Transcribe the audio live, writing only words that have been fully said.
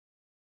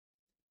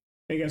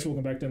Hey guys,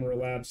 welcome back to Unreal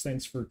Labs.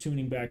 Thanks for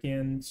tuning back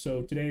in.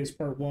 So today is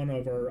part one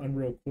of our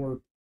Unreal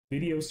Corp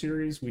video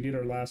series. We did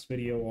our last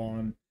video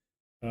on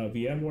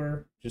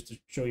VMware just to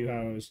show you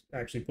how I was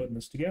actually putting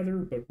this together,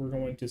 but we're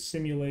going to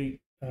simulate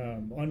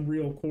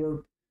Unreal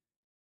Corp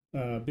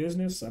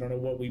business. I don't know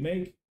what we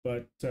make,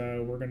 but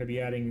we're going to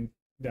be adding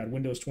that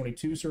Windows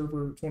 2022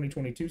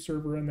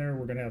 server in there.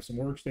 We're going to have some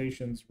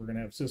workstations. We're going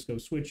to have Cisco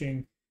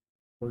switching.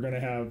 We're going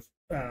to have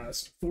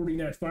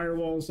 40-net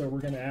firewalls that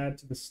we're going to add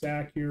to the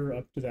stack here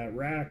up to that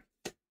rack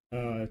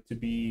to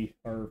be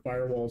our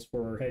firewalls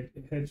for our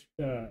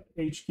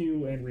HQ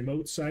and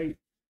remote site.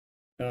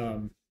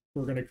 We're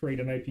going to create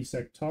an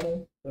IPsec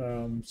tunnel.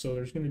 So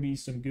there's going to be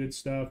some good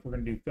stuff. We're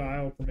going to do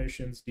file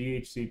permissions,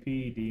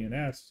 DHCP,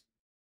 DNS,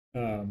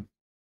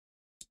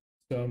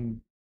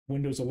 some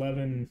Windows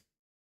 11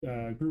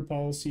 group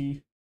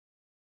policy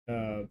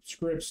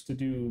scripts to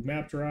do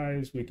map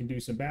drives. We can do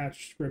some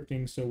batch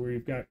scripting, so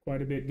we've got quite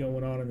a bit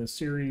going on in this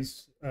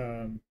series.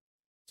 So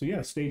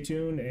yeah, stay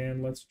tuned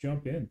and let's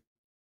jump in.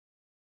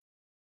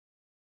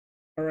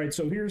 All right,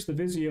 so here's the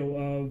Visio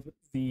of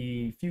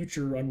the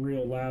future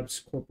Unreal Labs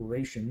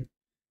Corporation.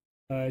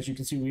 As you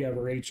can see, we have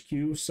our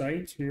HQ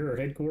site here, our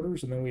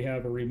headquarters, and then we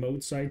have a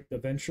remote site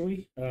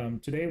eventually.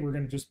 Today we're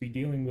going to just be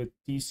dealing with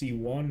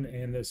DC1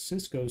 and the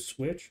Cisco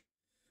switch.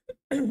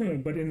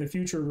 But in the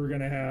future, we're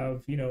going to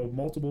have,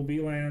 multiple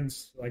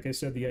VLANs. Like I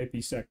said, the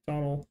IPsec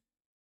tunnel.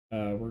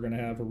 We're going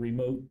to have a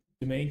remote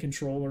domain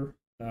controller,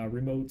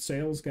 remote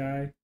sales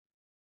guy,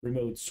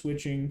 remote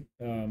switching,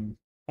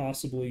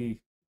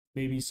 possibly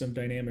maybe some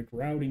dynamic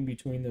routing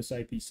between this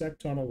IPsec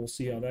tunnel. We'll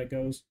see how that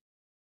goes.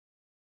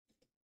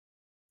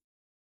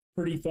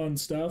 Pretty fun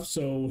stuff.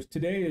 So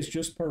today is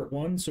just part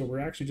one. So we're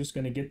actually just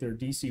going to get their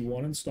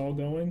DC1 install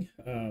going.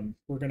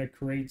 We're going to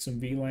create some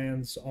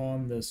VLANs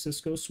on the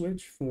Cisco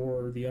switch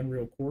for the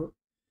Unreal Corp.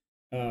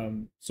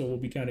 So we'll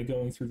be kind of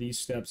going through these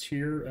steps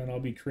here, and I'll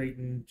be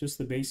creating just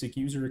the basic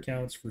user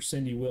accounts for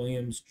Cindy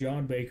Williams,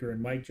 John Baker,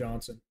 and Mike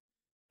Johnson.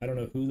 I don't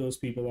know who those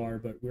people are,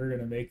 but we're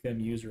going to make them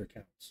user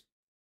accounts.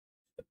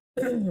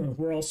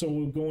 We're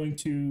also going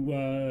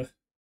to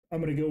I'm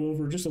going to go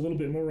over just a little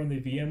bit more on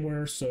the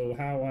VMware, so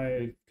how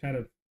I kind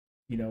of,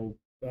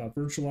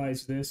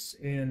 virtualize this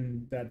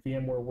in that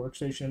VMware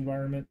workstation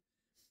environment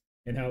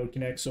and how it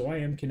connects. So I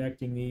am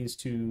connecting these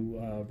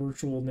to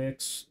virtual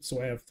NICs.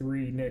 So I have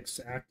 3 NICs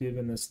active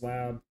in this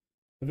lab.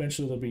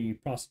 Eventually there'll be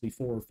possibly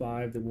 4 or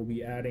 5 that we'll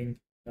be adding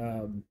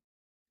from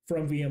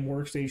VM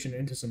workstation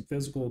into some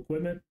physical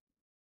equipment,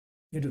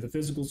 into the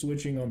physical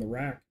switching on the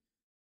rack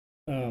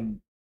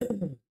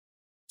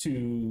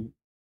to,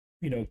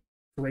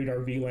 create our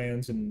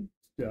VLANs and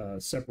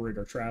separate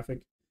our traffic.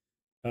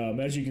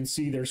 As you can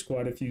see, there's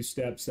quite a few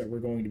steps that we're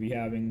going to be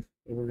having,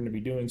 that we're going to be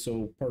doing.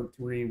 So part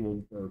 2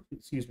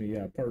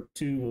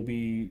 will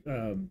be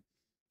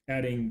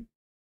adding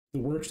the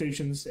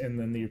workstations and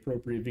then the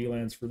appropriate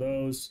VLANs for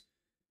those.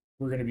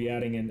 We're going to be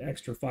adding an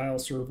extra file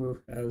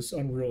server as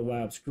Unreal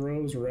Labs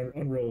grows, or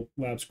Unreal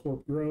Labs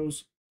Corp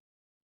grows.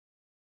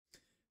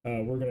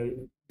 We're going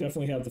to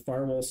definitely have the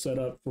firewall set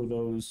up for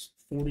those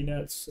 40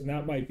 nets, and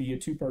that might be a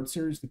 2-part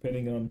series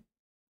depending on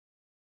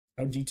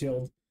how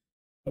detailed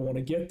I want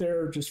to get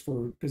there,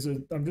 because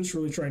I'm just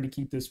really trying to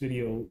keep this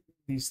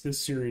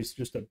series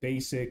just a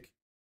basic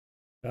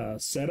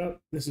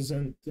setup. This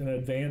isn't an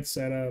advanced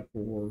setup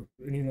or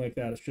anything like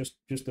that. It's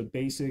just a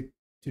basic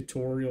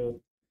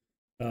tutorial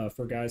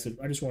for guys that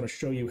I just want to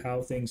show you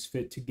how things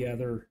fit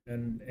together,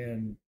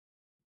 and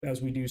as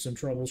we do some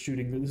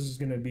troubleshooting, this is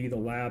going to be the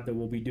lab that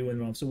we'll be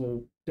doing on. So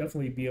we'll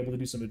definitely be able to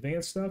do some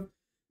advanced stuff,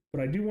 but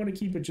I do want to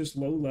keep it just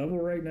low level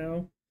right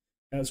now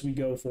as we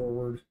go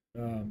forward,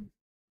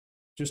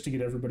 just to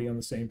get everybody on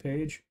the same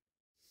page.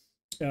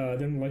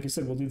 Then, like I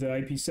said, we'll do the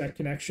IPsec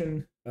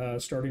connection,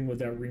 starting with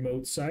that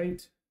remote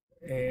site,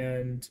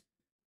 and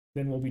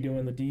then we'll be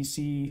doing the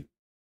DC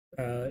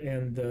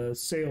and the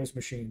sales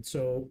machine.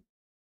 So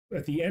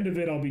at the end of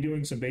it, I'll be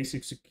doing some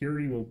basic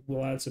security.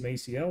 We'll add some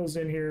ACLs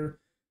in here.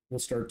 We'll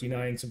start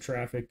denying some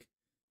traffic,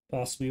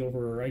 possibly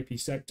over our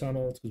IPsec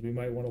tunnel, because we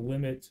might want to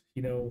limit,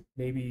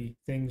 maybe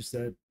things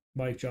that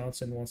Mike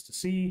Johnson wants to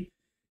see.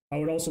 I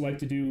would also like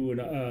to do an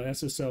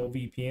SSL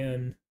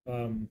VPN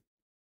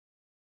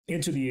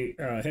into the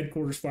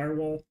headquarters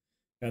firewall,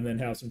 and then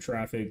have some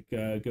traffic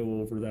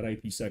go over that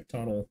IPsec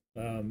tunnel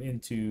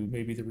into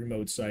maybe the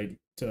remote site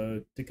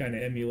to kind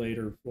of emulate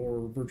or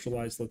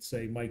virtualize, let's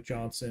say, Mike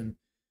Johnson,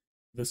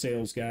 the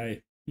sales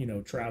guy,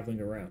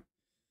 traveling around.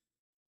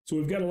 So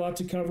we've got a lot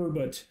to cover,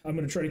 but I'm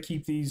going to try to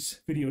keep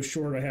these videos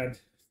short.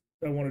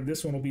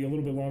 This one will be a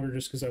little bit longer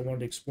just because I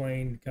wanted to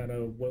explain kind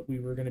of what we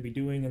were going to be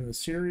doing in the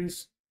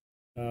series.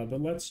 But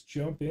let's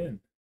jump in.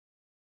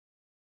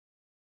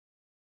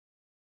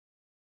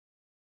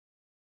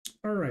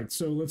 All right,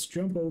 so let's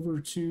jump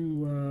over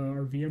to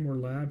our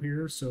VMware lab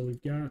here. So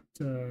we've got,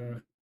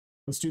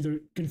 let's do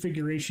the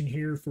configuration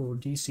here for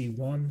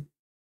DC1.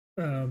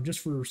 Just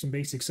for some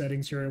basic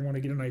settings here, I want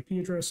to get an IP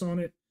address on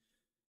it.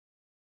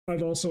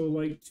 I'd also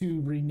like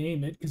to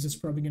rename it because it's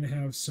probably going to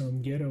have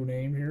some ghetto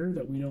name here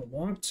that we don't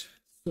want.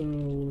 So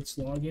let's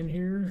log in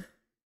here.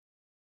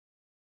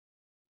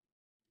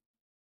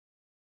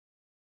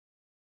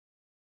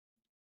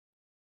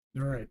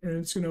 All right, and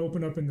it's going to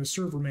open up in the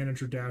server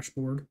manager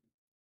dashboard,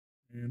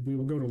 and we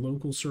will go to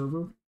local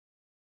server.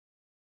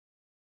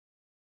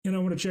 And I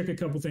want to check a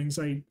couple things.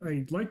 I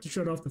like to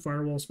shut off the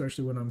firewall,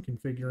 especially when I'm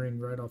configuring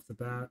right off the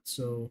bat.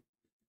 So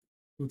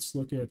let's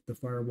look at the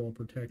firewall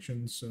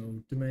protection.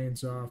 So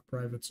domain's off,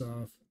 private's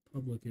off,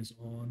 public is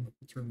on.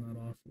 We'll turn that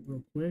off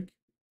real quick.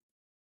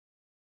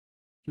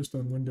 Just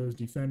on Windows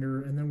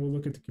Defender. And then we'll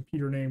look at the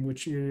computer name,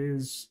 which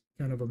is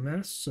kind of a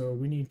mess. So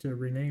we need to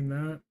rename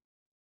that,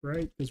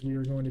 right? Because we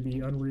are going to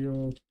be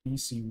Unreal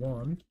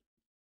BC1.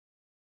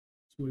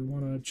 So we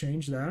want to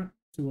change that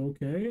to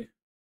OK.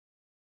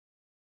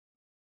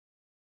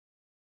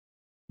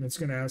 And it's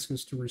going to ask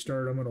us to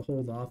restart. I'm going to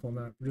hold off on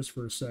that just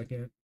for a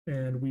second.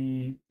 And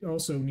we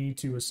also need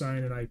to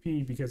assign an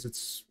IP because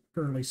it's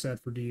currently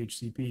set for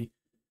DHCP.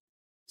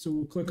 So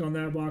we'll click on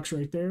that box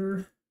right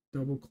there,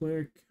 double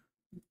click,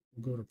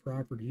 we'll go to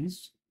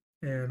properties.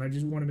 And I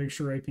just want to make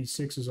sure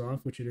IP6 is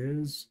off, which it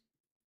is.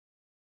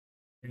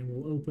 And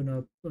we'll open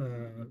up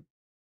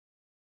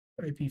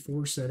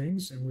IP4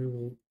 settings and we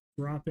will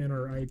drop in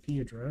our IP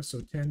address. So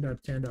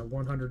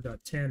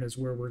 10.10.100.10 is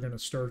where we're going to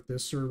start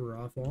this server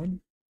off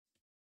on.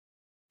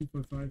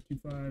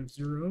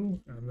 2.5.2.5.0,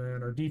 and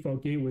then our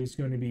default gateway is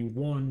going to be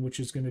 1, which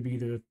is going to be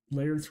the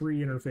layer 3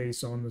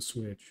 interface on the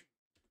switch.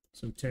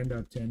 So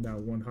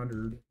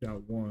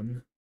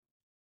 10.10.100.1.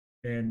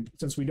 And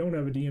since we don't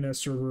have a DNS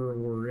server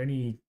or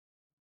any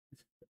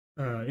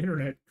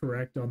internet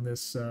correct on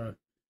this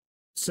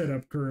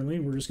setup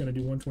currently, we're just going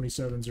to do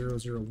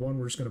 127.0.0.1.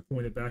 We're just going to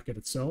point it back at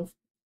itself.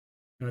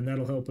 And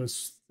that'll help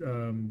us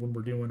when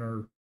we're doing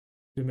our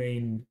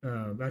domain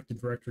Active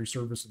Directory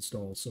service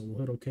install. So we'll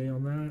hit OK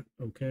on that.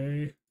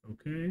 OK,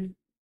 OK.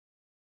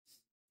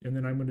 And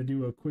then I'm going to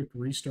do a quick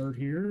restart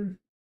here.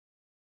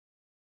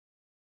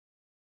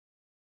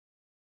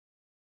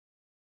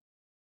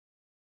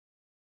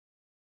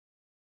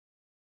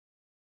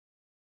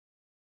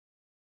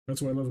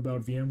 That's what I love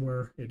about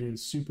VMware. It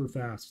is super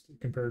fast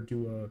compared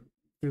to a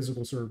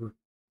physical server.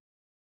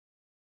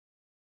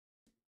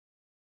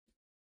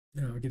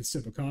 Now I get a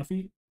sip of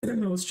coffee.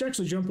 Let's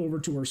actually jump over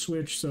to our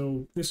switch.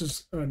 So this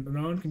is a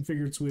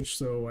non-configured switch.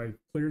 So I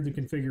cleared the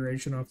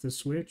configuration off this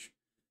switch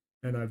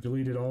and I've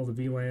deleted all the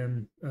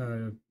VLAN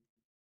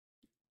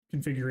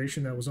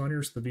configuration that was on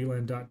here. So the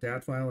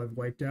VLAN.dat file I've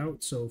wiped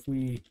out. So if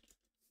we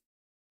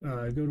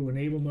go to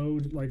enable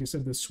mode, like I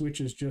said, the switch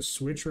is just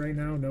switch right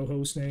now, no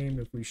host name.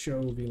 If we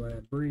show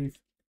VLAN brief,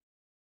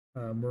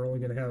 we're only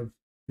going to have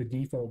the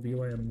default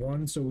VLAN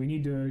 1. So we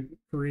need to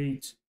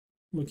create,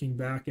 looking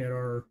back at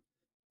our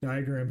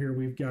diagram here,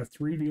 we've got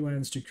 3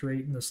 VLANs to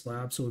create in this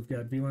lab. So we've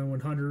got VLAN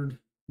 100,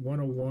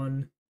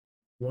 101,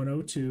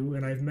 102,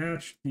 and I've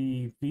matched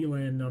the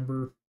VLAN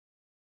number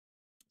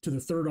to the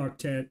third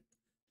octet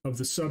of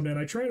the subnet.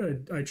 I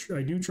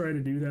do try to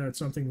do that. It's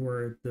something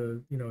where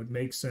it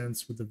makes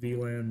sense with the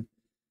VLAN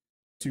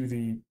to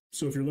the,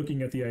 so if you're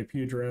looking at the IP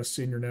address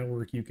in your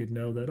network, you could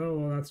know that, oh,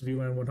 well, that's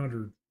VLAN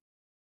 100.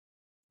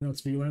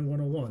 That's VLAN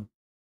 101.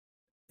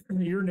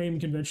 Your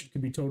name convention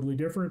could be totally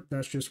different.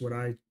 That's just what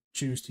I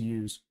choose to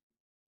use.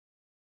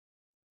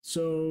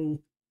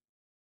 So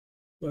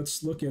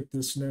let's look at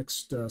this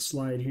next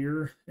slide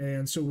here.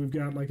 And so we've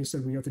got, like I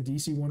said, we got the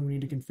DC1 we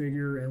need to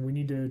configure, and we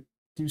need to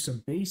do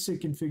some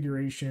basic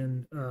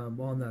configuration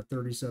on that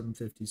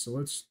 3750. So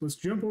let's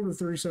jump over to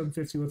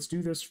 3750. Let's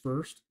do this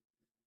first,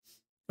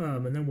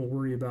 and then we'll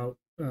worry about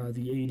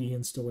the AD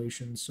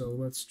installation. So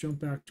let's jump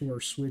back to our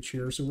switch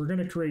here. So we're going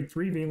to create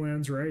 3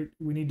 VLANs, right?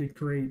 We need to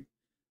create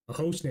a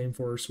host name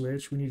for our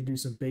switch. We need to do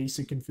some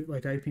basic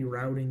like IP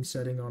routing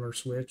setting on our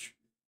switch.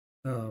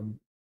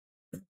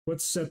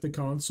 Let's set the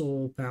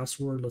console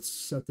password. Let's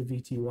set the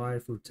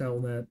VTY for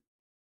telnet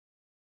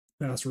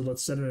password.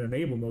 Let's set an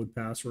enable mode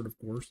password, of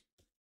course.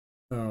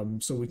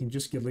 So we can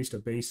just get at least a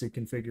basic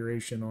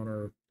configuration on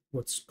our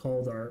what's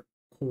called our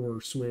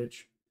core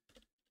switch.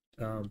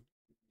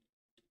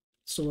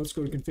 So let's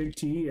go to config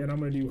T, and I'm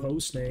going to do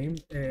host name,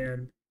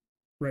 and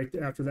right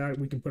after that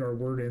we can put our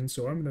word in.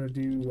 So I'm going to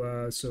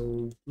do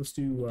so let's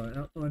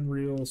do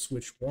Unreal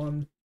switch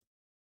 1.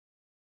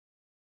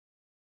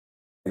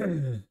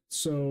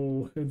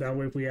 So that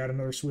way if we add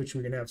another switch,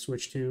 we can have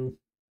switch 2.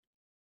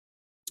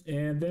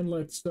 And then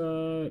let's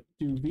do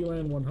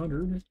VLAN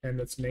 100, and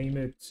let's name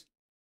it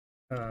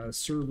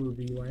server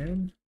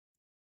VLAN.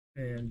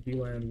 And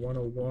VLAN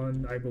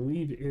 101, I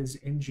believe, is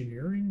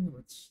engineering.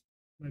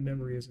 My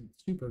memory isn't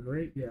super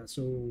great. Yeah,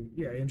 so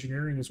yeah,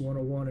 engineering is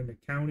 101 and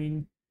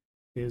accounting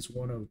is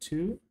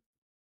 102.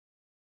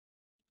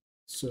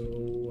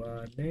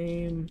 So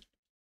name,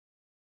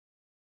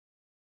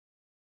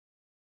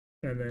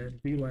 and then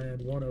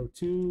VLAN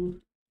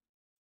 102,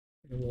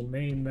 and we'll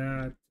name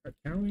that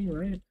accounting,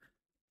 right?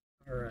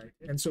 All right,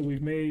 and so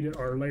we've made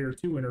our layer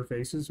 2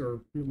 interfaces,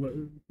 or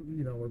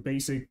our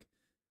basic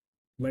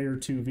layer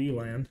 2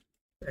 VLAN,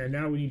 and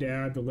now we need to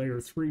add the layer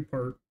 3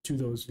 part to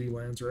those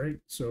VLANs, right?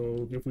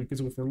 So if we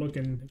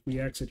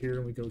exit here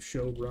and we go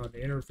show run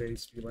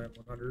interface VLAN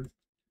 100,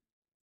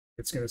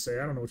 it's going to say,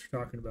 I don't know what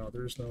you're talking about.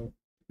 There's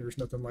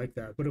nothing like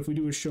that. But if we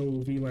do a show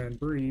VLAN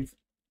brief,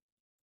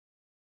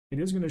 It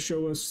is going to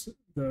show us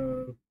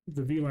the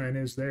VLAN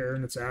is there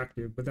and it's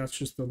active, but that's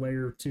just the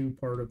layer 2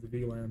 part of the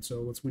VLAN.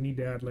 So we need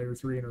to add layer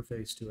 3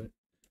 interface to it.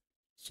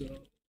 So,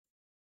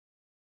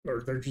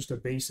 or they're just a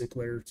basic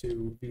layer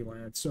 2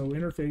 VLAN. So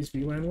interface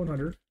VLAN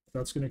 100,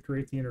 that's going to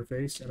create the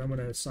interface, and I'm going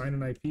to assign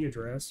an IP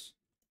address.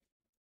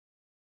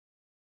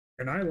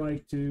 And I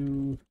like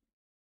to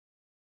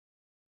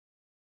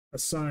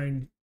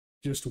assign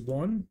just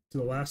 1 to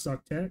the last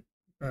octet.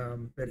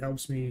 It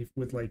helps me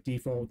with like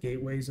default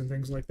gateways and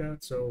things like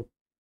that. So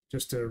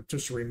just to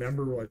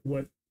remember like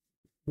what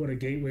a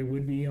gateway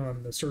would be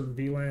on a certain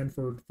VLAN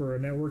for a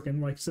network.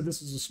 And like I said,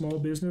 this is a small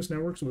business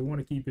network, so we want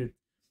to keep it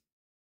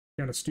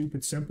kind of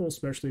stupid simple,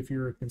 especially if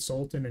you're a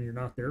consultant and you're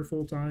not there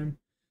full time.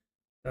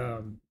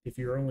 If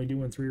you're only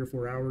doing 3 or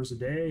 4 hours a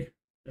day,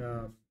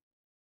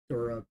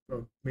 or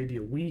maybe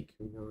a week,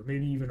 or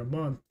maybe even a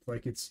month,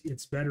 like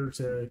it's better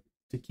to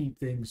keep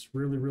things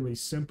really, really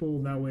simple.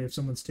 And that way, if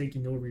someone's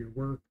taking over your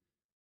work,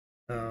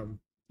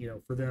 you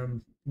know, for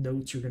them,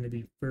 notes are going to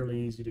be fairly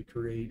easy to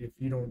create if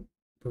you don't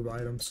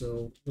provide them.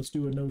 So let's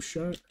do a no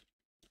shut.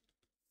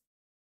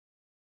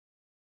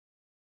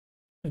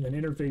 And then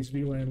interface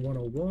VLAN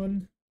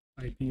 101,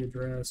 IP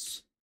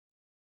address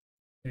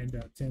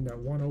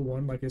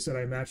 10.10.101. Like I said,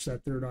 I matched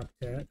that third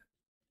octet.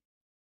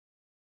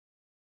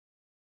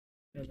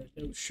 And then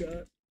no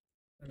shut.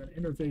 And then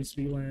interface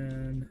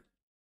VLAN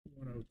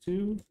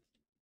 102.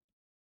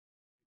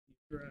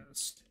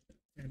 Address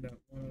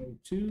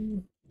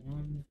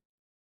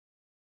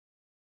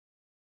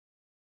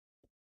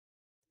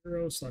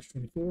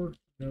 10.102.1.0/24.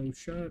 No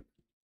shut.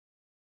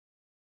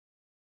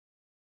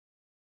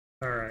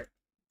 All right.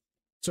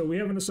 So we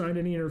haven't assigned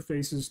any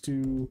interfaces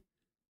to,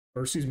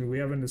 or excuse me, we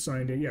haven't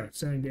assigned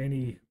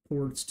any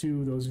ports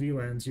to those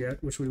VLANs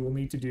yet, which we will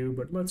need to do.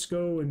 But let's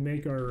go and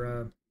make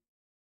our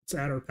let's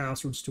add our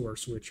passwords to our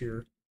switch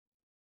here.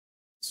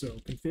 So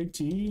config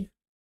T.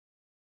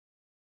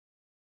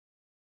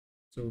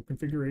 So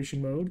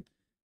configuration mode,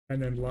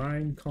 and then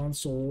line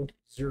console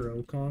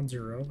 0, con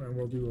 0, and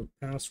we'll do a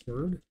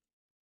password.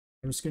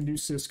 I'm just going to do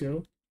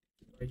Cisco.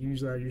 I use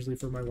that usually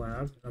for my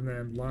lab. And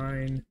then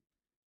line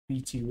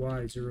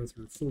BTY 0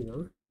 through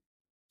 4.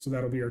 So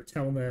that'll be our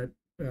telnet.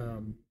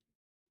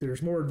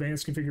 There's more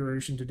advanced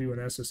configuration to do an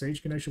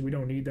SSH connection. We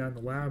don't need that in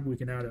the lab. We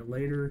can add it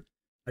later.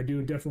 I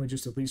do definitely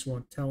just at least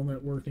want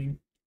telnet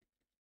working.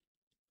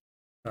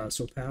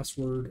 So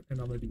password, and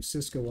I'm going to do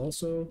Cisco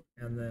also,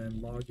 and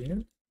then log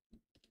in.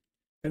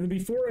 And then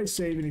before I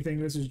save anything,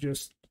 this is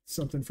just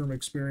something from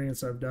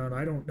experience I've done.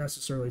 I don't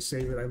necessarily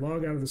save it. I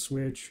log out of the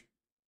switch.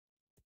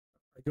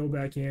 I go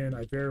back in.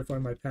 I verify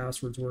my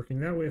password's working.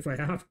 That way, if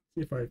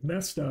I've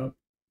messed up,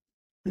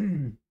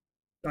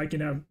 I can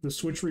have the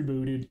switch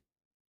rebooted.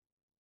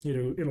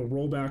 It'll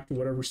roll back to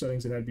whatever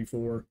settings it had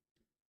before,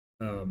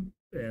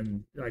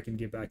 and I can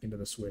get back into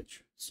the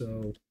switch.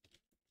 So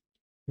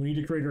we need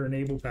to create our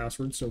enable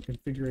password. So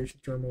configuration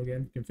terminal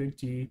again, config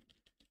T,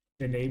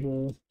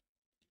 enable.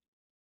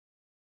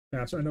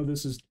 So I know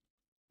this is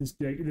you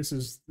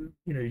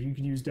know, you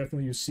can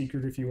definitely use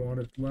secret if you want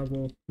it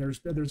level.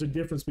 There's a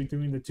difference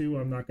between the two.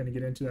 I'm not going to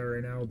get into that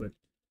right now, but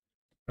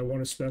I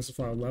want to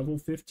specify level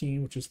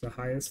 15, which is the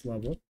highest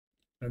level,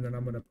 and then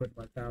I'm going to put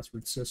my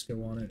password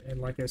Cisco on it.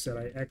 And like I said,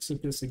 I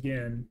exit this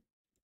again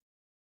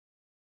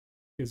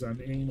because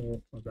I'm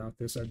anal about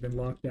this. I've been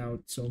locked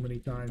out so many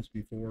times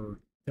before,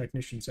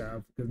 technicians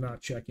have, because not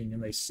checking,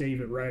 and they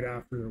save it right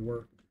after their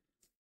work.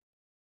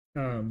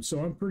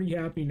 So I'm pretty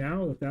happy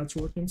now that that's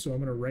working, so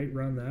I'm going to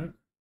run that.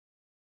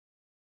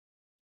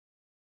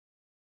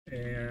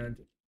 And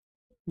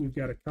we've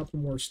got a couple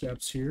more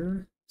steps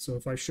here. So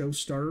if I show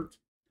start,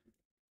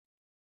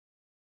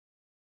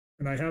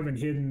 and I haven't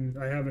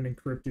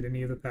encrypted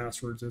any of the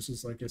passwords. This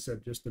is, like I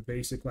said, just the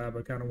basic lab.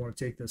 I kind of want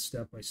to take this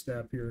step by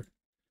step here.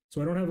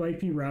 So I don't have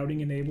IP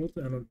routing enabled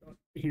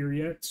here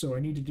yet, so I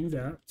need to do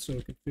that. So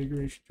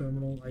configuration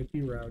terminal, IP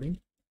routing.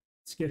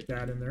 Let's get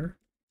that in there.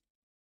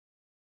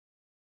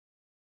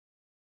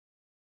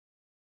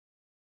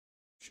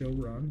 Show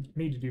run. I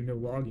need to do no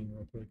logging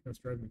real quick. That's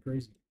driving me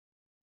crazy.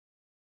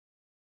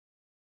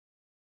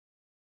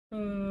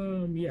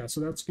 Yeah,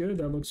 so that's good.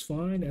 That looks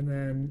fine. And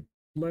then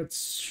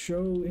let's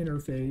show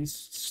interface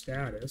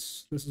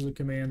status. This is a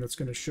command that's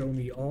going to show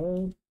me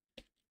all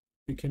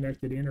the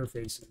connected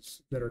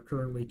interfaces that are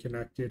currently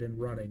connected and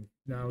running.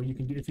 Now, you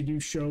can, if you do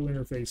show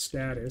interface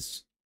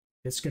status,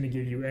 it's going to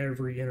give you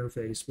every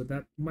interface, but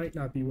that might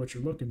not be what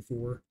you're looking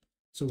for.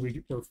 So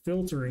we're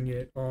filtering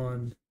it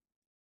on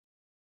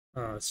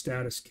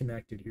status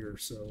connected here.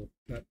 So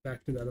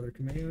back to that other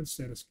command,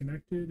 status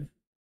connected,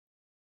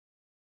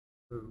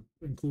 or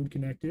include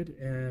connected.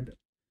 And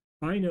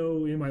I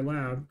know in my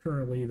lab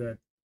currently that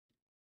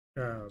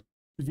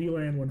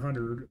VLAN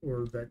 100,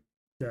 or that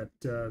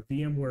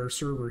VMware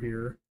server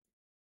here,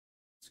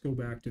 let's go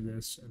back to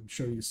this and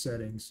show you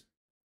settings.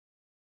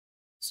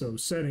 So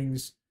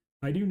settings,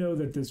 I do know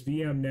that this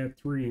VMnet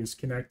 3 is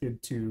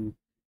connected to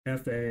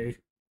FA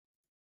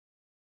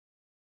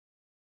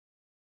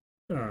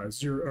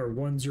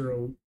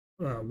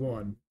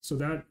 101. So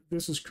that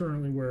this is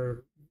currently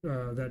where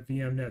that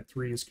VMnet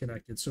 3 is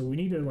connected. So we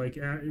need to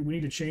we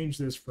need to change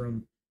this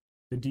from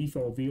the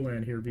default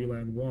VLAN here,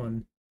 VLAN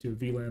 1, to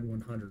VLAN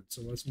 100.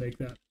 So let's make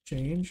that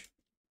change.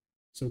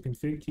 So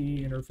config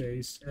key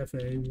interface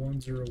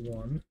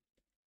FA101,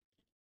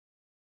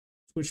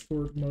 switch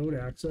port mode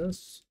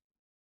access,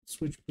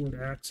 switch port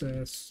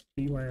access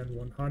VLAN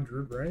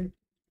 100, right?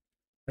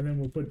 And then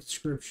we'll put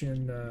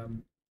description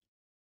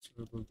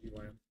server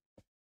VLAN.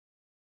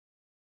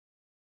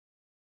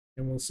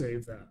 And we'll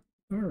save that.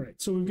 All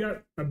right, so we've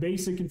got a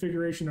basic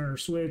configuration on our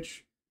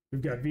switch.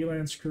 We've got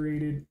VLANs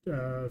created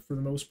for the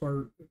most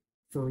part,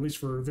 for at least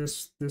for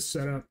this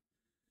setup.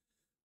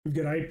 We've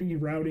got IP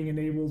routing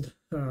enabled.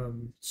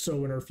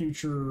 So in our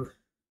future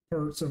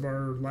parts of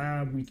our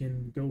lab, we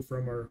can go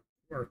from our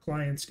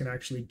clients can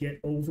actually get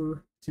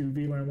over to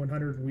VLAN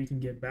 100, and we can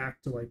get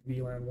back to like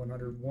VLAN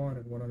 101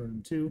 and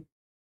 102.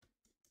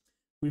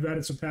 We've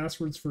added some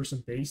passwords for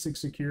some basic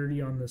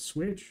security on the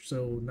switch,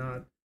 so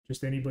not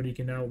just anybody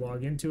can now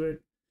log into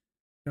it.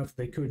 Not that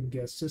they couldn't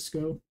guess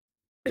Cisco.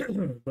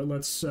 But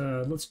let's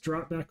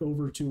drop back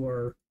over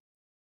to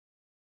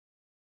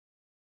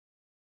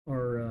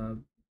our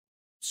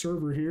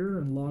server here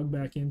and log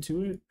back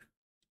into it.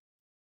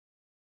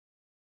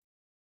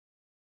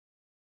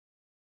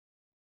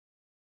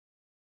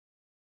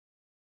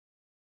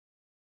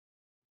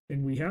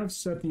 And we have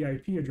set the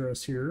IP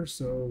address here,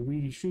 so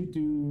we should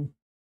do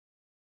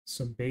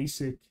some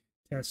basic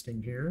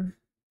testing here.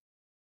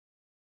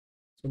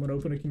 So I'm going to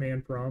open a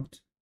command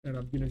prompt, and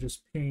I'm going to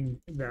just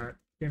ping that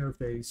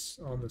interface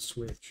on the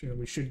switch, and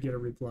we should get a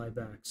reply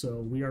back.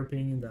 So we are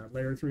pinging that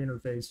layer 3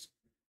 interface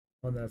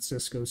on that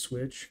Cisco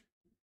switch.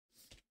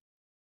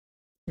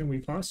 And we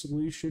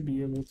possibly should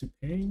be able to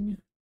ping.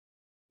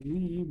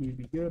 We'd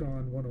be good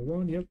on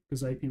 101, yep,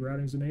 because IP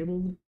routing is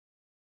enabled.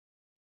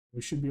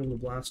 We should be able to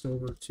blast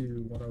over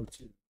to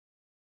 102.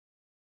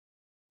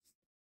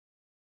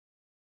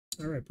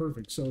 All right,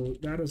 perfect. So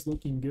that is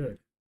looking good.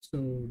 So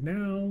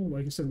now,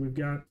 like I said,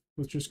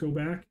 let's just go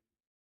back.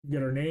 We've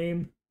got our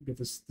name, we've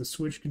got the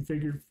switch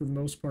configured for the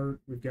most part.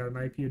 We've got an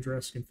IP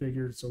address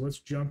configured. So let's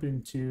jump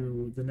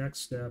into the next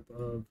step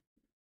of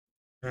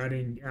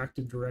adding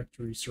Active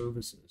Directory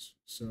services.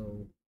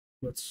 So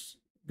let's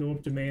go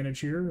up to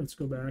manage here. Let's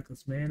go back,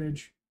 let's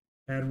manage,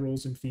 add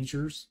roles and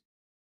features.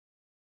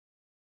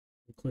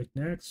 We'll click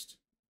next,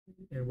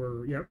 and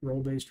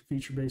role-based or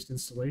feature-based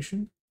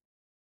installation.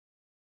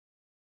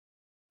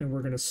 And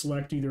we're going to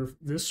select either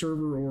this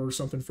server or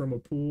something from a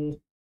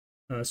pool.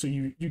 So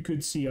you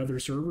could see other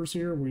servers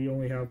here. We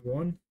only have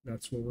one.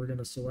 That's what we're going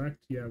to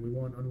select. Yeah, we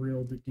want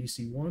Unreal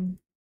DC1.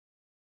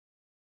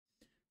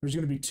 There's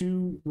going to be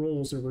two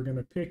roles that we're going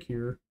to pick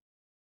here.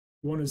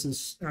 One is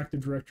this Active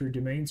Directory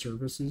domain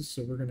services.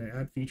 So we're going to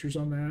add features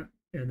on that.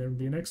 And then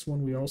the next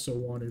one we also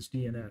want is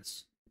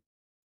DNS.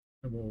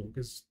 And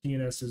because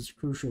DNS is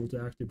crucial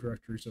to Active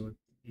Directory, so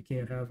you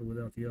can't have it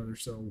without the other.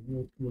 So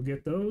we'll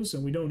get those,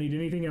 and we don't need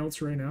anything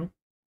else right now.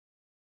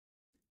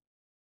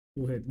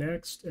 We'll hit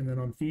next, and then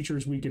on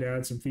features we could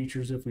add some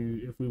features if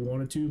we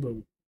wanted to, but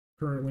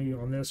currently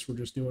on this we're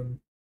just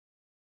doing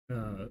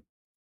the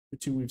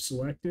two we've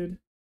selected.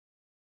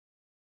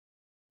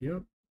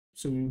 Yep.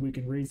 So we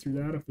can read through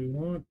that if we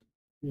want.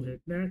 We'll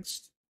hit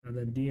next, and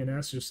then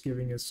DNS just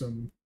giving us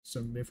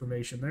some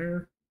information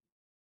there.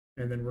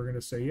 And then we're going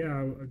to say,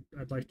 yeah,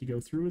 I'd like to go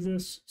through with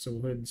this. So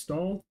we'll hit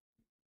install.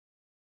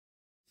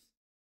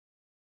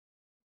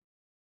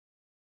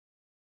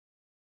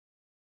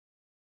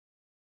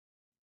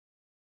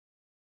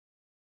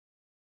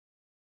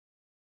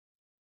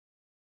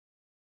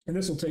 And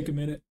this will take a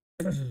minute.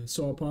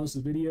 So I'll pause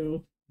the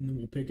video and then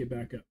we'll pick it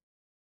back up.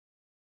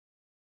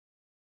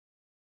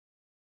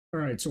 All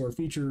right, so our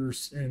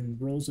features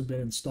and roles have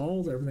been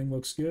installed. Everything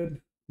looks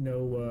good.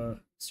 No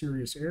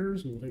serious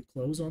errors. We'll hit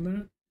close on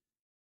that.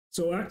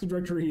 So Active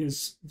Directory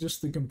is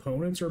just the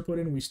components are put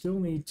in. We still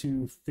need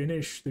to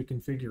finish the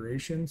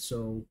configuration.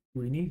 So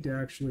we need to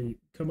actually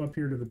come up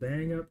here to the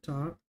bang up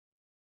top,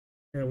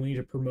 and we need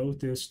to promote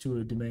this to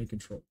a domain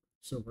controller.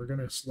 So we're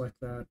going to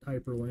select that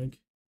hyperlink,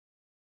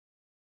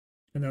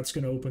 and that's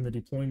going to open the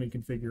deployment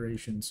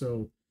configuration.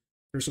 So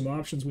there's some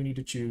options we need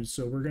to choose.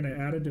 So we're going to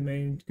add a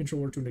domain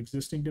controller to an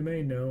existing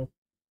domain. No.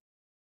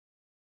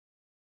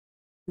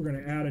 We're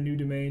going to add a new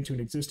domain to an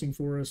existing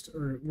forest,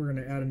 or we're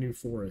going to add a new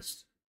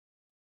forest.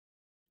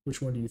 Which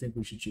one do you think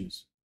we should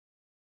choose?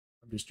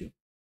 I'm just joking.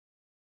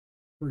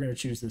 We're going to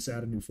choose this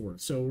add a new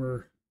forest. So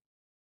we're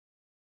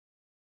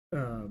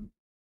the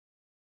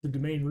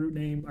domain root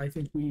name. I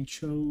think we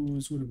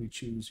chose, what did we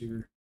choose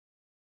here?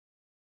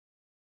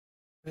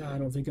 I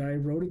don't think I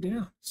wrote it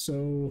down.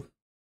 So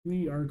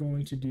we are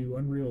going to do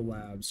Unreal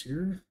Labs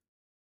here.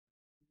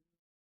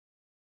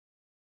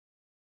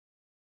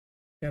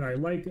 And I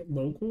like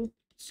local.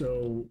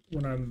 So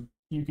when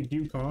you could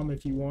do com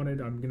if you wanted.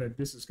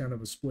 This is kind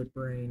of a split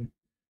brain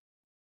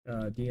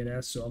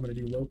DNS, so I'm going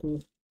to do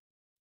local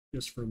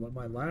just for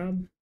my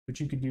lab, but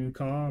you could do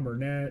com or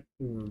net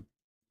or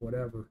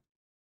whatever.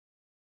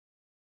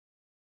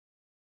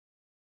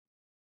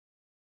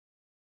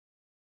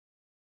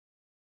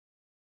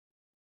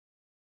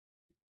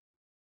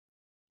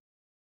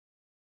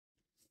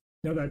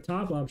 Now that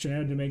top option,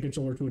 add domain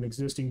controller to an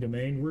existing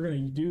domain, we're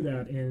going to do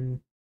that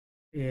in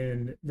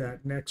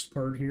that next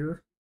part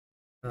here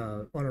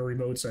on a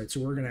remote site. So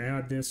we're going to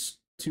add this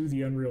to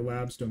the Unreal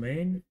Labs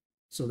domain.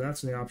 So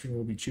that's the option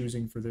we'll be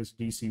choosing for this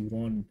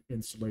DC1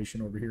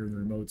 installation over here in the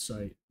remote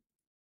site.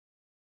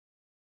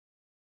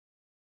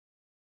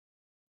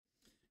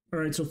 All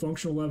right, so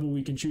functional level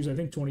we can choose. I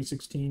think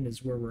 2016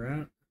 is where we're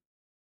at.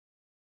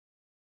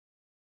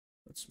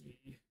 Let's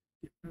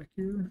get back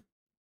here.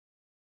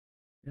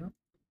 Yeah,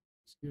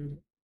 that's good.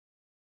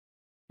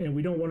 And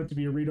we don't want it to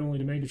be a read-only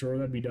domain controller.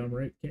 That'd be dumb,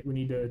 right? We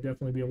need to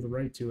definitely be able to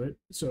write to it.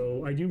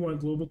 So I do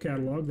want global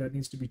catalog. That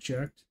needs to be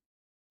checked.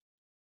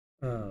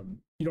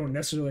 You don't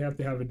necessarily have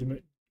to have a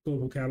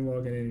global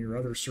catalog in any of your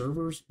other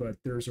servers, but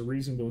there's a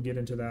reason. We'll get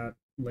into that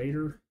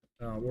later.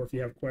 Or if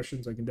you have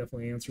questions, I can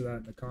definitely answer that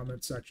in the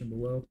comment section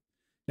below.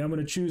 Now I'm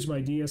going to choose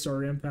my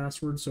DSRM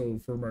password. So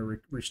for my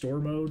restore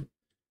mode,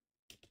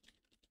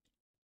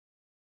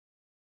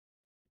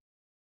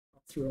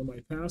 I'll throw my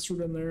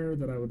password in there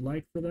that I would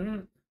like for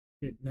that.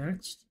 Hit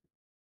next.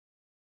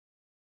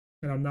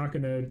 And I'm not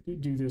going to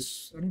do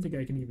this. I don't think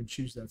I can even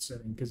choose that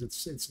setting because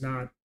it's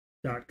not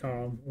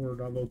 .com or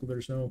 .local.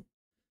 There's no.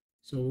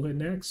 So we'll hit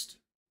next.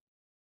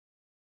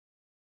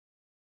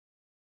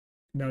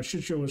 Now it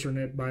should show us our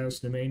net BIOS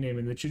domain name,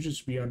 and it should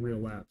just be Unreal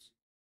Labs.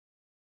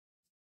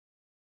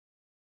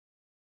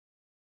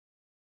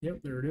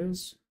 Yep, there it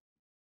is.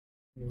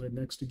 We'll hit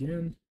next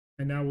again.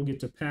 And now we'll get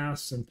to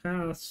paths and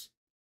paths.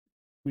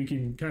 We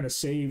can kind of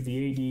save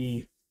the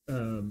AD,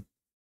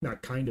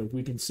 not kind of,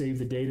 we can save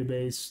the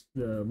database,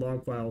 the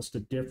log files to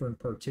different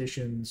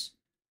partitions.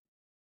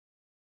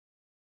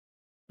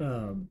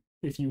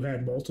 If you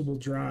had multiple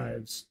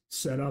drives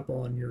set up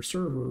on your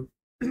server,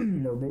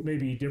 or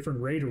maybe different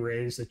RAID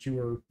arrays that you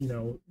were,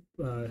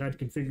 had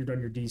configured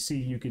on your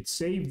DC, you could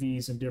save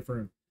these in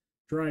different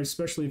drives,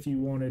 especially if you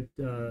wanted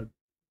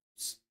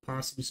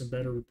possibly some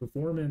better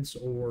performance,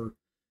 or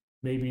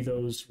maybe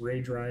those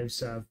RAID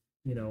drives have,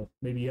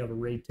 maybe you have a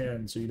RAID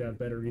 10, so you'd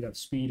have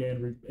speed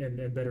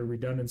and better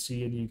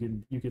redundancy,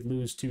 and you could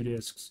lose 2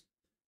 disks,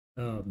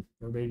 or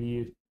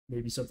maybe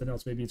something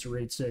else. Maybe it's a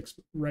RAID 6.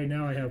 Right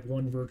now I have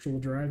 1 virtual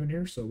drive in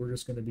here, so we're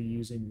just going to be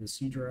using the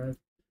C drive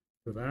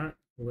for that.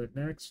 We'll hit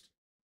next.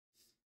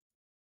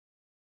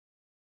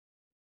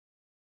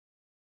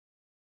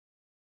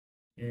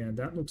 And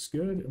that looks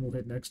good, and we'll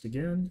hit next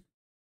again.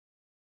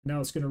 Now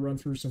it's going to run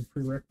through some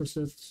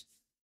prerequisites,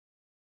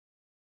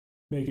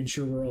 making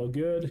sure we're all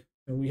good.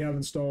 And we have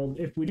installed,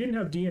 if we didn't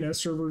have DNS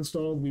server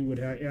installed, we would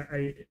have,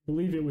 I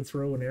believe it would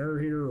throw an error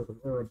here,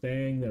 or a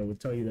bang that would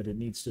tell you that it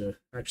needs to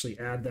actually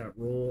add that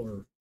role,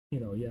 or,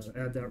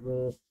 add that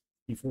role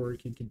before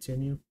it can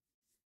continue.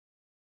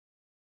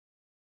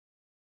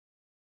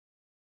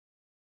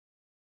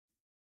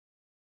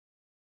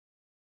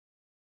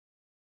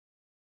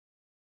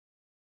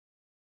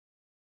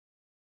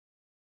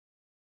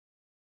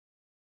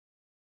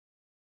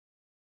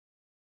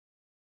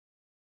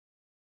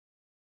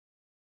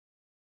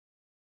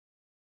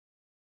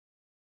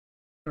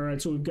 All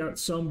right, so we've got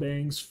some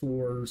bangs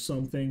for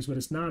some things, but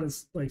it's not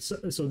as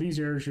so these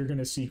errors you're going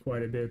to see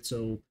quite a bit.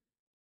 So,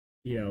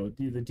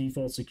 the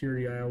default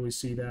security, I always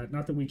see that.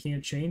 Not that we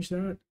can't change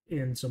that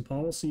in some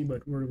policy,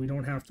 but we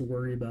don't have to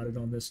worry about it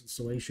on this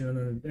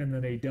installation. And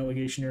then a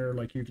delegation error,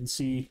 like you can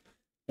see,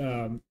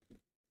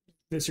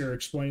 this error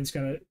explains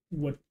kind of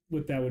what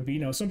that would be.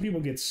 Now, some people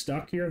get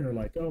stuck here and they're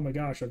like, oh my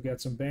gosh, I've got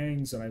some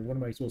bangs, and what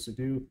am I supposed to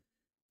do?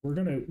 We're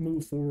going to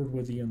move forward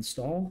with the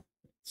install.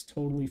 It's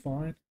totally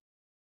fine.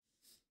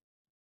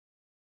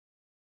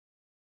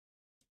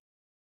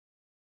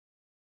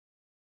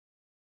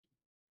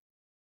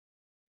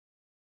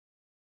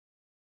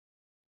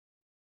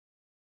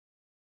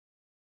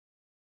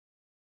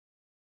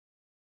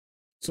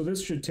 So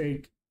this should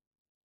take,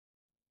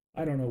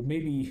 I don't know,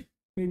 maybe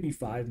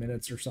 5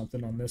 minutes or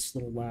something on this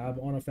little lab.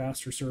 On a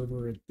faster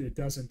server, it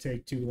doesn't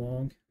take too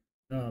long.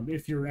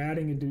 If you're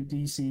adding a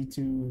DC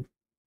to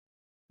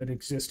an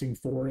existing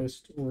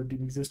forest or an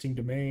existing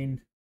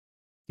domain,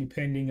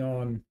 depending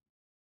on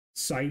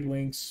site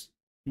links,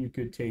 it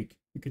could take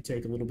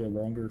a little bit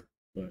longer.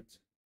 But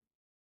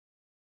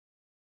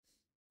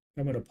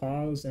I'm going to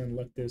pause and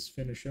let this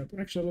finish up.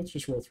 Actually, let's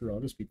just roll through. I'll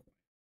just be quiet.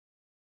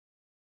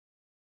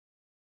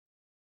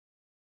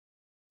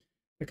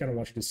 I kind of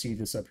want you to see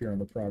this up here on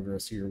the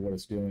progress here, what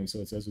it's doing, so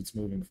it says it's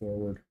moving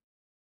forward.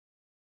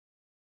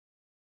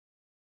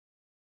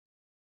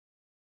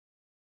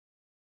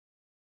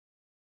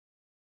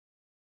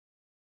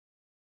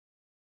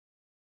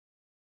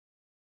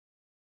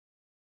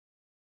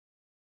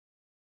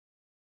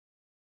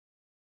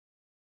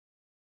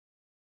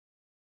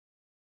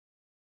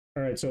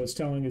 All right, so it's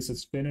telling us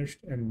it's finished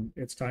and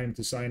it's time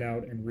to sign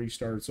out and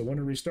restart. So when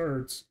it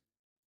restarts,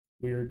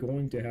 we are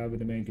going to have a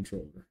domain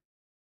controller.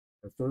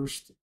 Our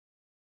first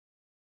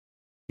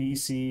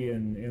DC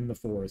in the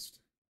forest.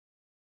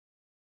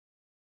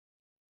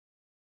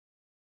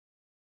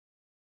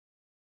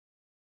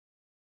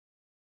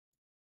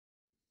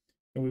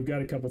 And we've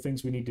got a couple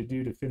things we need to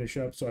do to finish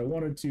up. So I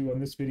wanted to, on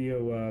this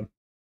video,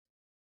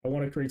 I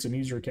want to create some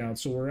user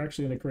accounts. So we're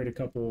actually going to create a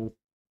couple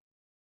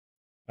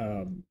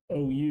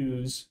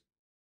OUs,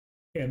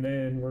 and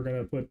then we're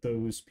going to put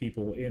those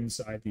people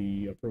inside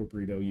the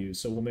appropriate OUs.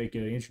 So we'll make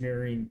an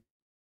engineering,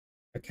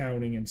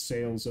 accounting, and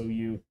sales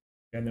OU,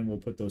 and then we'll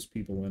put those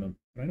people in them.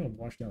 I know I'm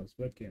washing out this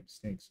webcam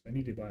stinks. I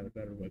need to buy a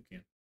better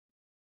webcam.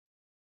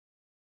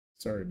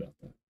 Sorry about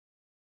that.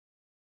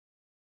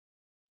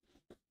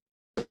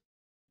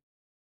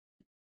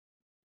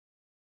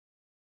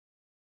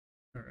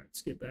 All right,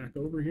 let's get back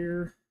over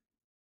here.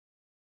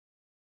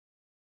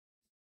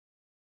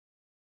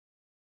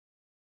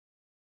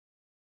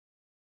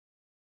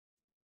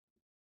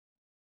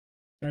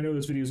 I know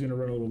this video is going to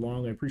run a little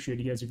long. I appreciate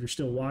you guys if you're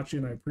still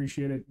watching. I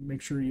appreciate it.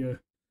 Make sure you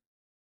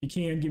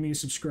can give me a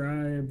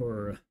subscribe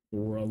or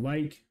a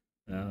like,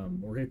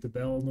 or hit the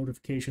bell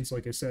notifications.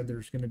 Like I said,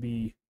 there's going to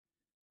be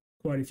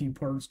quite a few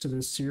parts to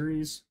this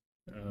series.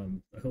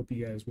 I hope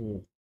you guys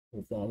will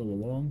follow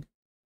along.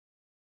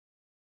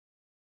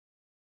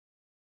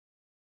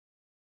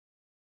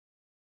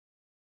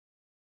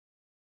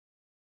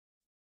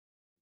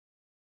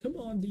 Come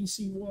on,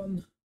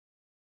 DC1.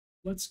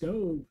 Let's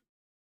go.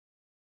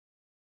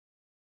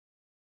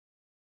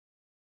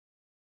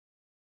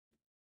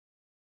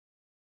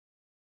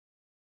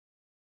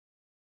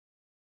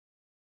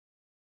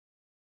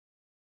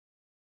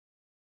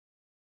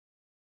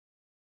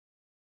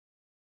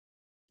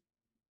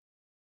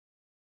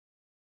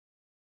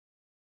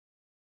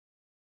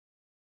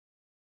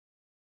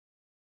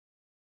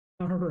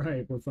 All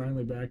right, we're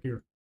finally back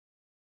here.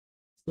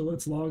 So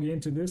let's log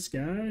into this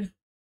guy.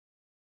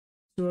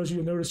 So as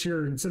you notice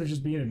here, instead of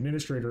just being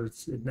administrator,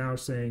 it's now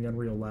saying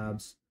Unreal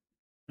Labs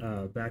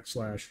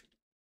backslash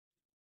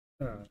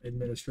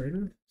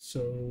administrator.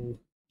 So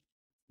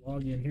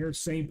log in here,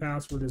 same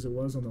password as it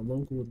was on the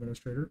local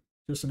administrator.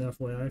 Just an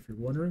FYI if you're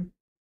wondering.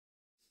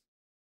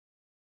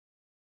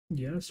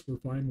 Yes, we're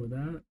fine with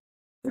that.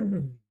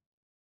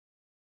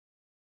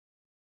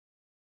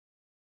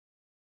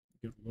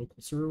 Get a local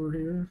server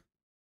here.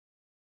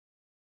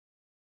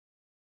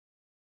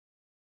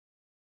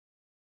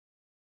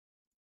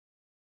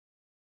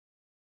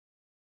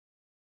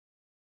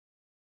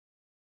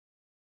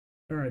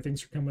 All right,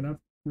 things are coming up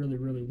really,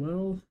 really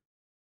well.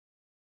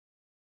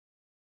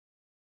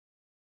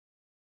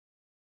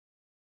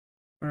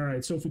 All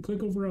right, so if we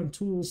click over on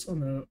tools on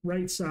the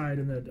right side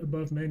in the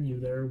above menu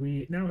there,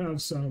 we now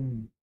have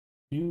some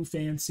new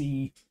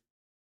fancy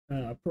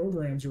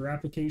programs or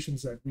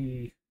applications that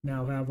we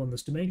now have on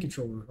this domain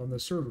controller on the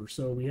server.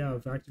 So we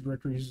have Active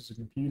Directory users and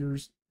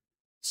computers,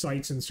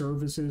 sites and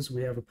services.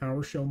 We have a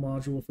PowerShell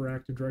module for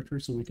Active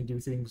Directory, so we can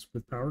do things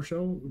with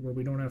PowerShell where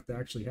we don't have to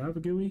actually have a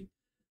GUI.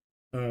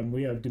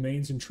 We have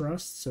domains and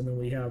trusts, and then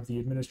we have the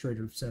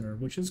administrative center,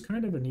 which is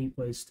kind of a neat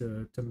place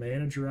to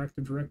manage your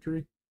Active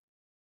Directory.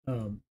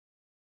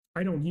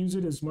 I don't use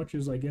it as much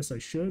as I guess I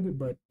should,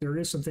 but there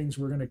is some things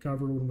we're going to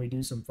cover when we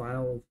do some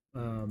file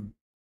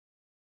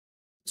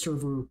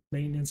server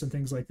maintenance and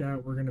things like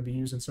that. We're going to be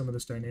using some of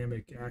this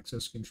dynamic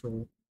access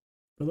control.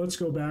 But let's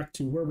go back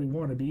to where we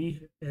want to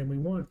be, and we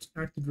want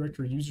Active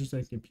Directory users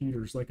and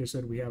computers. Like I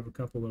said, we have a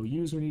couple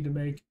OUs we need to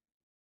make,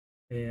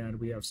 and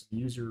we have some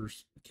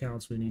users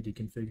accounts we need to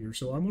configure.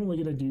 So I'm only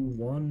going to do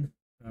one.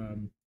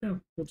 No,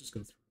 we'll just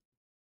go through.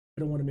 I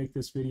don't want to make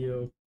this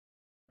video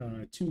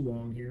too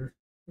long here.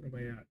 What am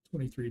I at?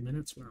 23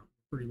 minutes. Wow,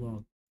 pretty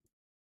long.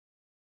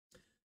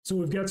 So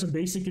we've got some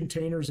basic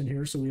containers in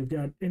here. So we've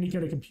got any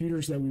kind of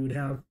computers that we would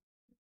have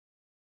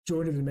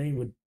joined to the domain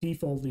would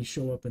defaultly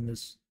show up in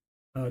this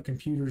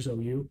computers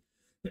OU.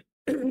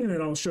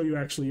 And I'll show you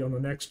actually on the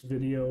next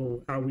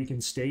video how we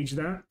can stage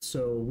that.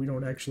 So we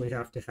don't actually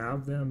have to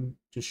have them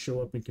just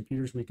show up in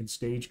computers. We can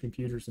stage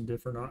computers in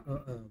different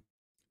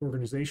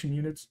organization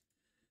units.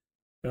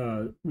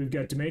 We've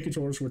got domain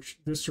controllers, which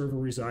this server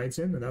resides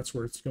in, and that's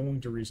where it's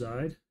going to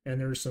reside. And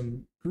there's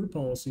some group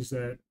policies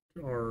that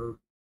are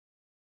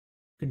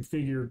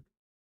configured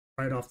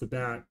right off the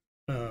bat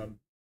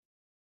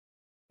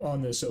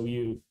on this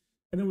OU.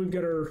 And then we've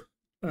got our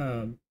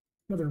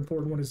another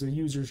important one is the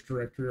users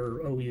directory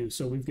or OU.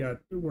 So we've got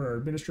where our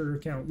administrator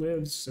account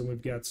lives, and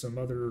we've got some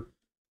other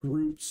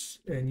groups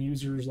and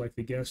users like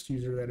the guest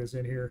user that is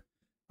in here.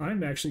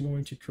 I'm actually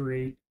going to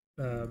create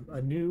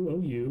a new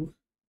OU,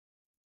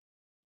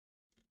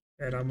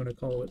 and I'm going to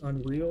call it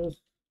Unreal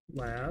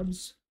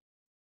Labs.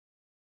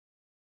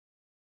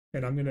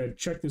 And I'm going to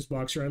check this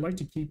box here. I like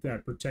to keep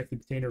that protect the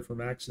container from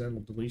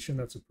accidental deletion.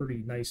 That's a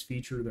pretty nice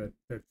feature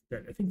that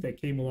I think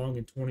that came along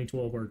in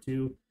 2012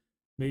 R2.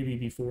 Maybe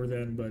before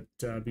then,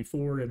 but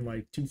before in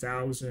like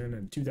 2000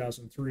 and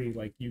 2003,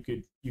 like you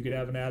could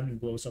have an admin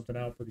blow something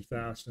out pretty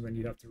fast, and then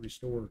you'd have to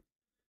restore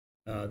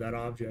that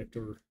object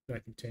or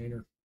that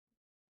container.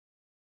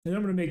 And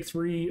I'm going to make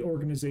 3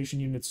 organization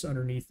units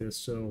underneath this.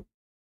 So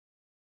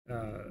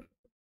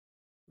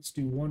let's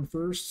do one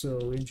first.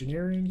 So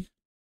engineering,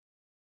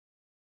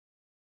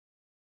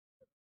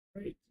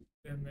 right,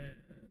 and then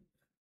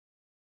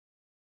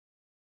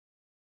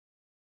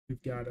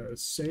we've got a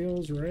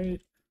sales,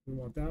 right? We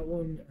want that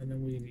one, and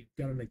then we've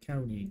got an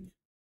accounting.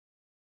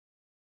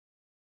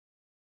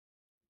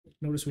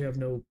 Notice we have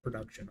no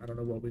production. I don't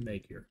know what we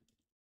make here.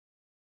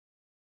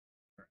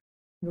 All right,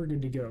 we're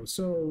good to go.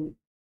 So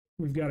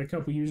we've got a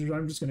couple users.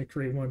 I'm just going to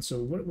create one. So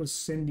what was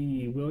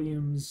Cindy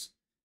Williams?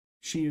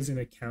 She is in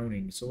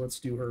accounting. So let's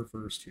do her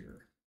first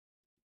here.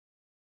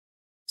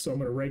 So I'm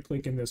going to right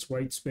click in this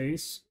white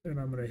space and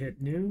I'm going to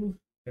hit new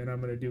and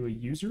I'm going to do a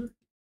user.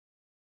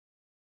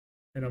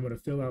 And I'm going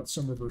to fill out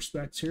some of her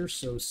specs here.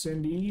 So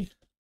Cindy,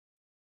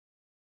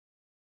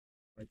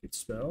 I could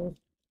spell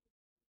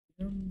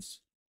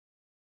Williams.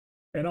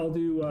 And I'll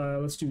do,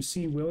 let's do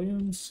C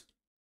Williams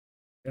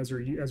as her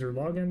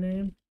login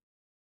name.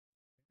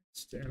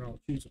 And I'll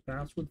choose a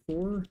password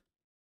for her.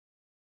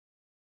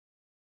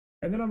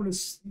 And then I'm going to,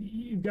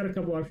 you've got a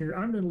couple options here.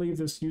 I'm going to leave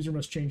this user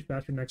must change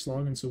password next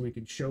login so we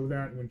can show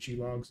that when she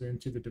logs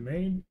into the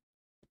domain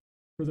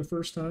for the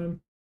first time.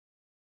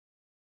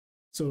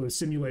 So to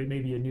simulate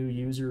maybe a new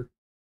user.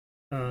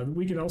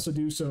 We can also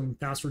do some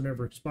password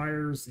never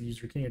expires. The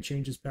user can't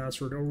change his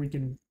password, or we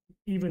can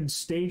even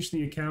stage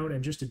the account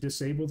and just to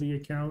disable the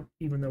account,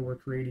 even though we're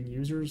creating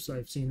users.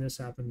 I've seen this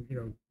happen. You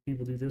know,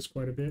 people do this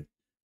quite a bit.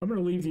 I'm going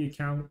to leave the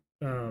account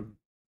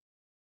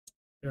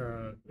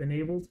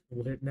enabled.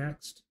 We'll hit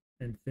next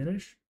and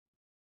finish.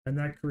 And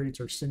that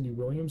creates our Cindy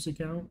Williams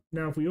account.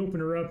 Now, if we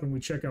open her up and we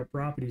check out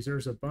properties,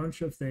 there's a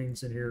bunch of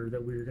things in here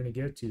that we're going to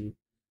get to.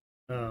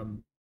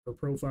 For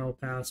profile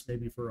paths,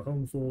 maybe for a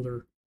home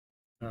folder.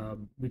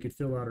 We could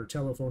fill out our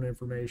telephone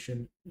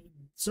information.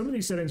 Some of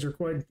these settings are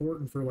quite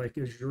important for like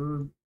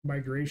Azure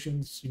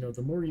migrations. You know,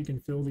 the more you can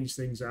fill these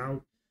things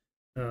out,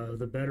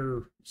 the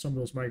better some of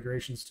those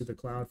migrations to the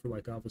cloud for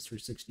like Office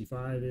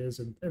 365 is.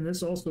 And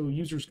this also,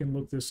 users can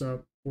look this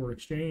up for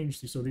Exchange.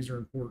 So these are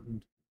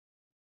important.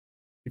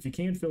 If you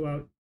can fill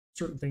out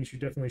certain things, you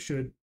definitely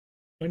should.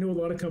 I know a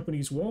lot of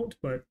companies won't,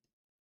 but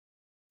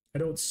I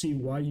don't see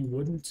why you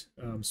wouldn't,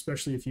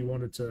 especially if you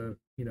wanted to,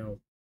 you know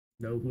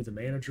who the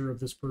manager of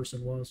this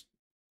person was.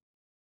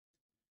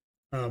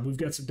 We've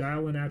got some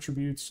dial-in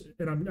attributes,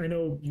 and I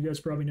know you guys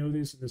probably know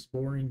this, and this is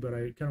boring, but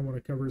I kind of want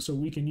to cover it. So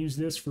we can use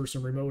this for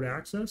some remote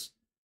access.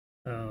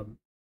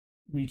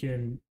 We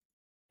can,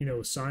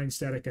 assign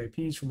static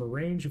IPs from a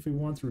range if we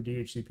want through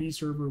DHCP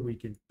server. We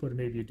can put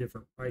maybe a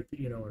different IP,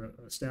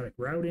 a static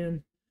route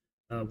in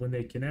when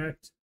they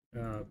connect.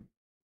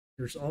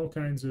 There's all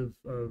kinds of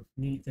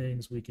neat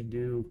things we can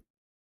do.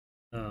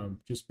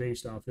 Just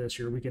based off this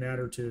here, we can add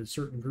her to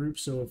certain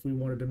groups. So if we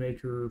wanted to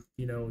make her,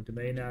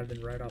 domain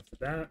admin right off the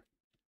bat,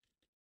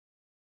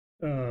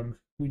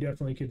 we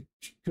definitely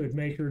could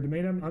make her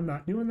domain admin. I'm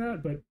not doing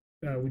that, but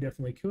we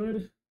definitely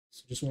could.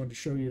 So just wanted to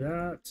show you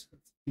that.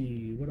 Let's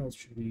see, what else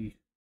should we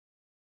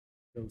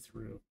go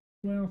through?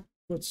 Well,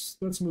 let's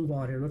move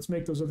on here. Let's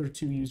make those other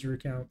two user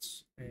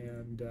accounts.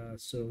 And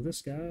so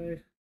this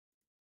guy,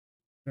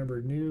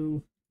 remember,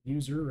 new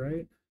user,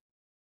 right?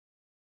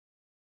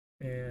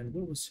 And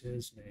what was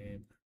his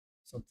name?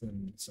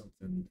 Something,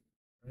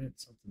 right?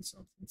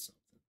 Something.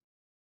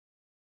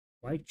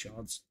 Mike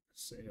Johnson,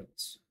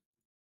 sales.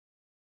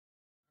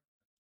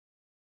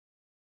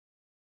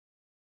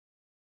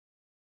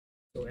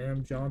 So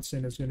M.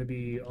 Johnson is going to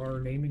be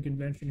our naming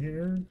convention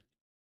here.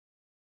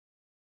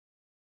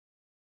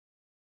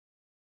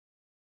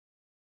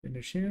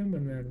 Finish him,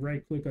 and then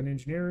right click on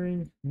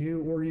engineering,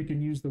 new, or you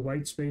can use the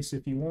white space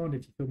if you want.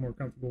 If you feel more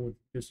comfortable with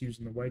just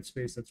using the white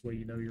space, that's why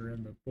you're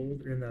in the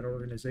folder, in that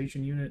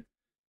organization unit.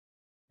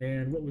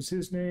 And what was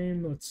his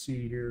name? Let's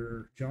see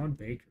here, John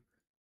Baker.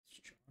 It's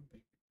John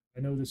Baker. I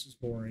know this is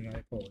boring. I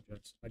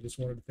apologize. I just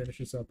wanted to finish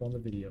this up on the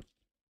video.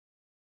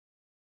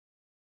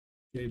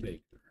 J.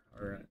 Baker.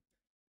 All right.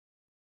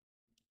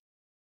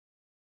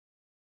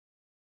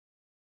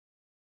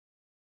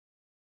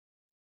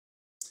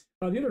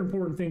 The other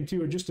important thing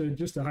too, just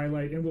to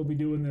highlight, and we'll be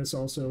doing this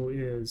also,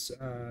 is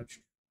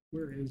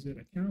where is it?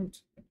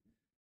 Account.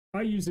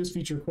 I use this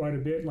feature quite a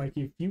bit. Like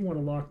if you want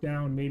to lock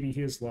down maybe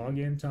his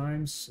login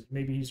times,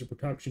 maybe he's a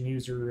production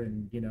user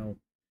and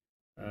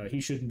he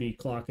shouldn't be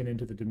clocking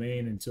into the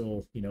domain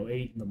until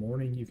 8 in the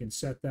morning. You can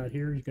set that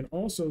here. You can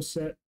also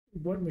set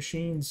what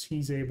machines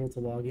he's able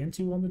to log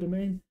into on the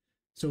domain.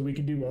 So we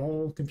can do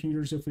all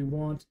computers if we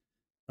want,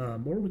 or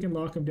we can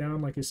lock him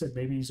down. Like I said,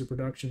 maybe he's a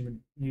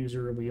production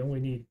user and we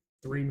only need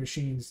 3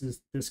 machines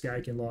this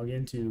guy can log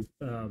into.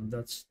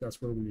 That's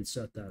where we would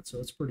set that. So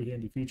it's a pretty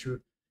handy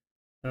feature.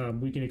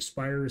 We can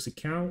expire his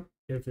account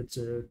if it's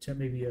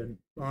maybe an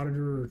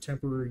auditor or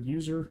temporary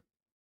user.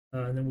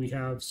 And then we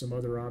have some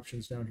other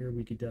options down here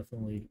we could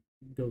definitely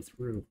go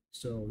through.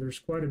 So there's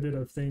quite a bit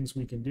of things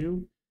we can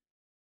do.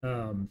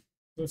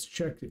 Let's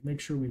check, make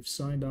sure we've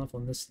signed off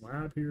on this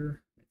lab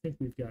here. I think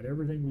we've got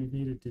everything we've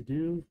needed to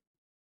do.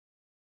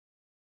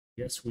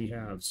 Yes, we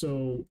have.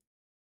 So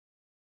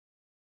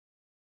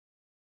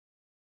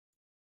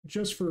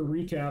just for a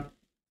recap,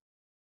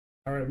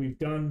 all right, we've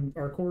done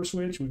our core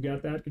switch. We've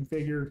got that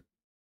configured.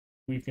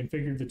 We've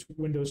configured the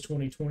Windows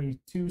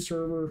 2022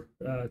 server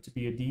to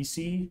be a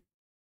DC.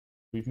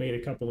 We've made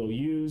a couple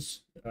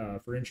OUs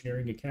for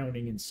engineering,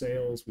 accounting, and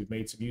sales. We've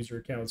made some user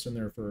accounts in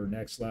there for our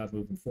next lab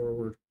moving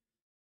forward.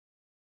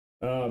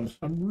 I'm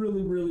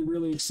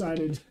really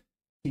excited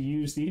to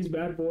use these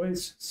bad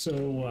boys.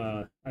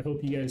 So I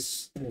hope you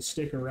guys will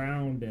stick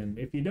around. And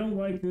if you don't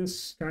like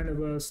this kind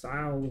of a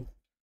style of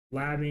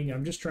labbing,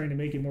 I'm just trying to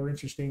make it more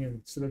interesting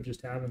instead of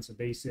just having some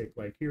basic,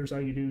 like, here's how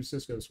you do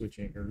Cisco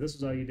switching, or this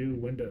is how you do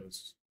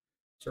Windows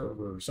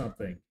server or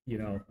something. You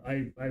know,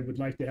 I would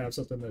like to have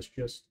something that's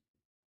just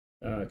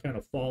kind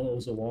of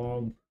follows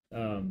along.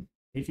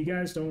 If you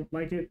guys don't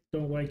like it,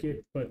 don't like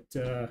it, but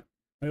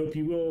I hope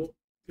you will,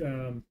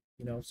 you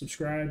know,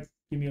 subscribe,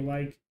 give me a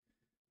like.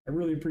 I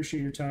really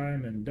appreciate your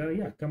time, and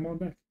yeah, come on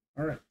back.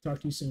 All right, talk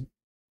to you soon.